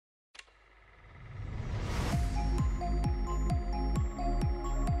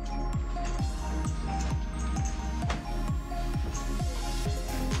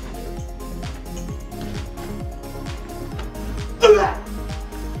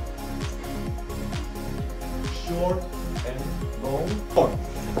Short and long. 4,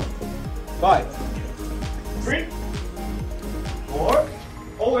 5, 3, 4.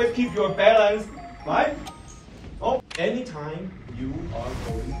 Always keep your balance. 5. Oh, anytime you are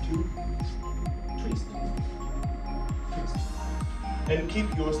going to twist. Twist. And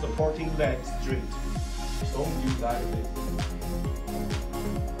keep your supporting leg straight. Don't do like this.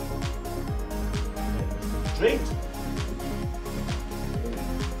 Straight.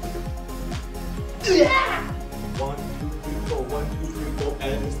 Yeah. 1, 2, 3, 4. 1, 2, 3, 4,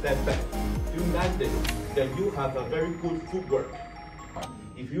 and step back. Do like this. Then you have a very good footwork.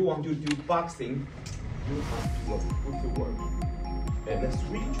 If you want to do boxing, you have to put footwork. And then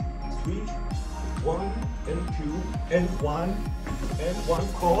switch. 1 and 2 and 1 and 1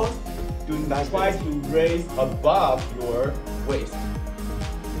 cross. Do not try to raise above your waist,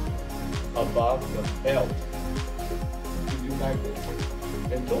 above the belt. Do like this.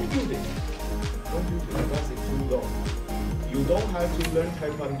 And don't do this. Don't do this. That's too low. You don't have to learn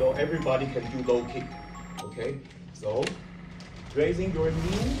Taekwondo. Everybody can do low kick. Okay? So, raising your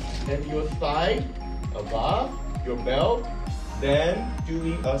knee and your thigh above your belt, then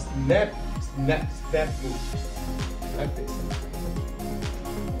doing a snap move. Like this.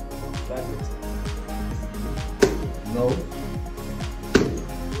 Like this. No.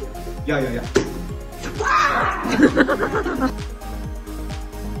 Yeah.